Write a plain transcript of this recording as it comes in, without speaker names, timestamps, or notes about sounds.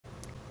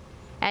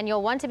And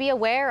you'll want to be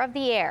aware of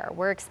the air.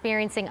 We're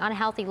experiencing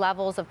unhealthy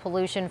levels of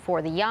pollution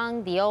for the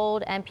young, the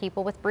old, and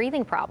people with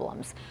breathing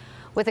problems,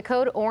 with a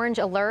code orange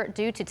alert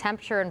due to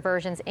temperature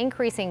inversions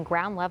increasing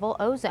ground level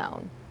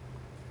ozone.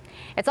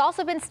 It's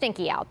also been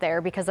stinky out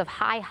there because of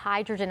high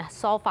hydrogen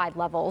sulfide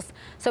levels.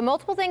 So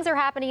multiple things are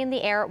happening in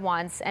the air at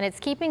once, and it's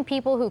keeping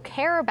people who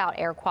care about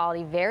air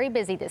quality very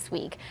busy this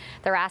week.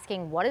 They're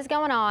asking what is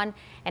going on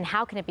and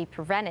how can it be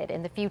prevented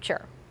in the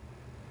future.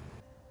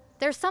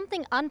 There's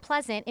something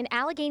unpleasant in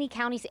Allegheny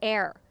County's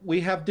air.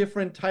 We have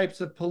different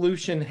types of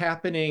pollution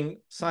happening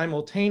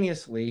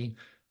simultaneously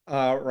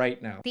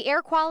right now. The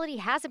air quality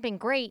hasn't been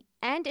great,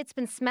 and it's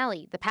been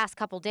smelly the past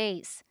couple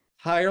days.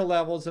 Higher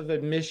levels of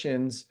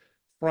emissions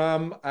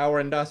from our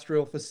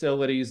industrial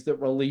facilities that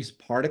release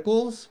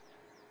particles.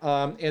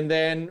 And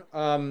then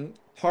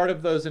part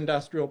of those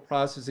industrial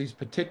processes,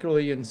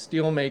 particularly in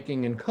steel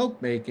making and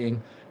coke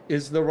making,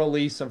 is the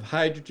release of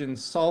hydrogen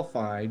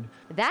sulfide.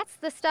 That's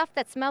the stuff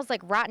that smells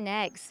like rotten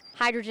eggs.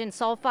 Hydrogen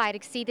sulfide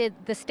exceeded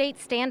the state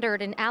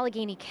standard in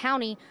Allegheny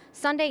County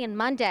Sunday and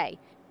Monday.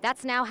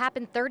 That's now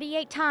happened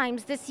 38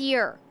 times this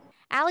year.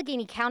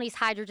 Allegheny County's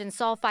hydrogen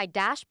sulfide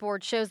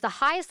dashboard shows the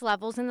highest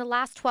levels in the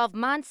last 12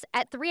 months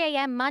at 3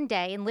 a.m.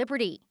 Monday in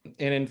Liberty.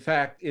 And in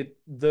fact,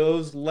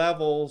 those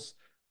levels,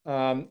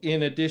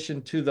 in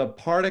addition to the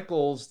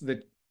particles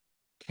that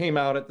came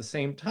out at the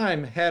same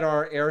time, had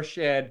our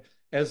airshed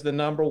as the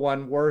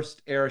 #1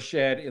 worst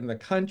airshed in the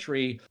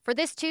country. For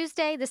this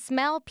Tuesday, the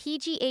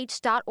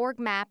smellpgh.org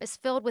map is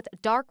filled with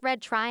dark red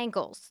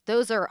triangles.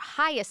 Those are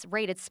highest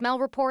rated smell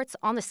reports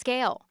on the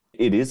scale.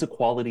 It is a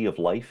quality of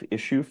life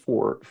issue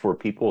for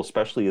people,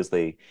 especially as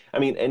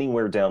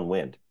anywhere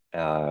downwind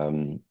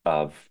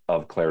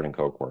of Clarendon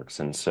Coke Works.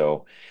 And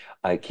so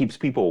it keeps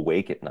people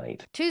awake at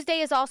night. Tuesday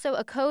is also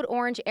a code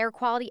orange air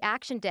quality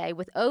action day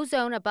with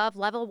ozone above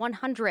level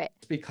 100.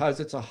 Because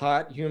it's a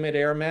hot, humid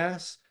air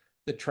mass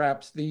that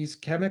traps these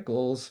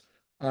chemicals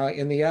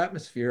in the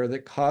atmosphere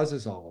that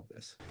causes all of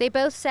this. They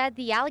both said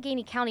the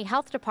Allegheny County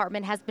Health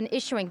Department has been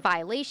issuing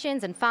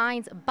violations and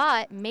fines,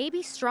 but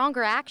maybe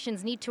stronger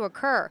actions need to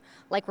occur,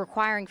 like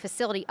requiring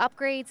facility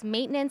upgrades,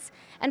 maintenance,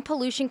 and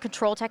pollution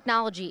control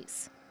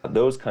technologies.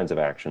 Those kinds of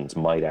actions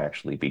might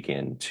actually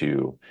begin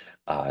to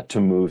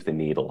move the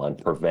needle on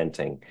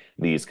preventing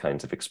these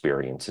kinds of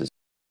experiences.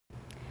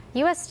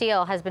 U.S.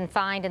 Steel has been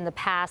fined in the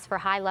past for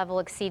high-level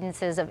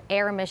exceedances of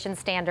air emission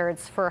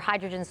standards for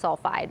hydrogen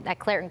sulfide at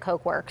Clarendon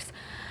Coke Works.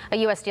 A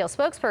U.S. Steel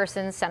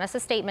spokesperson sent us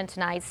a statement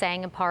tonight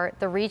saying, in part,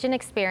 the region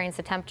experienced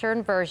a temperature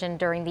inversion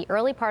during the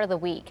early part of the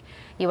week.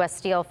 U.S.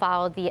 Steel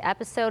followed the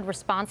episode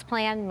response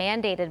plan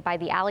mandated by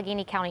the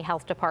Allegheny County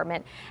Health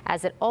Department,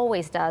 as it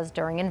always does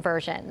during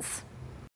inversions.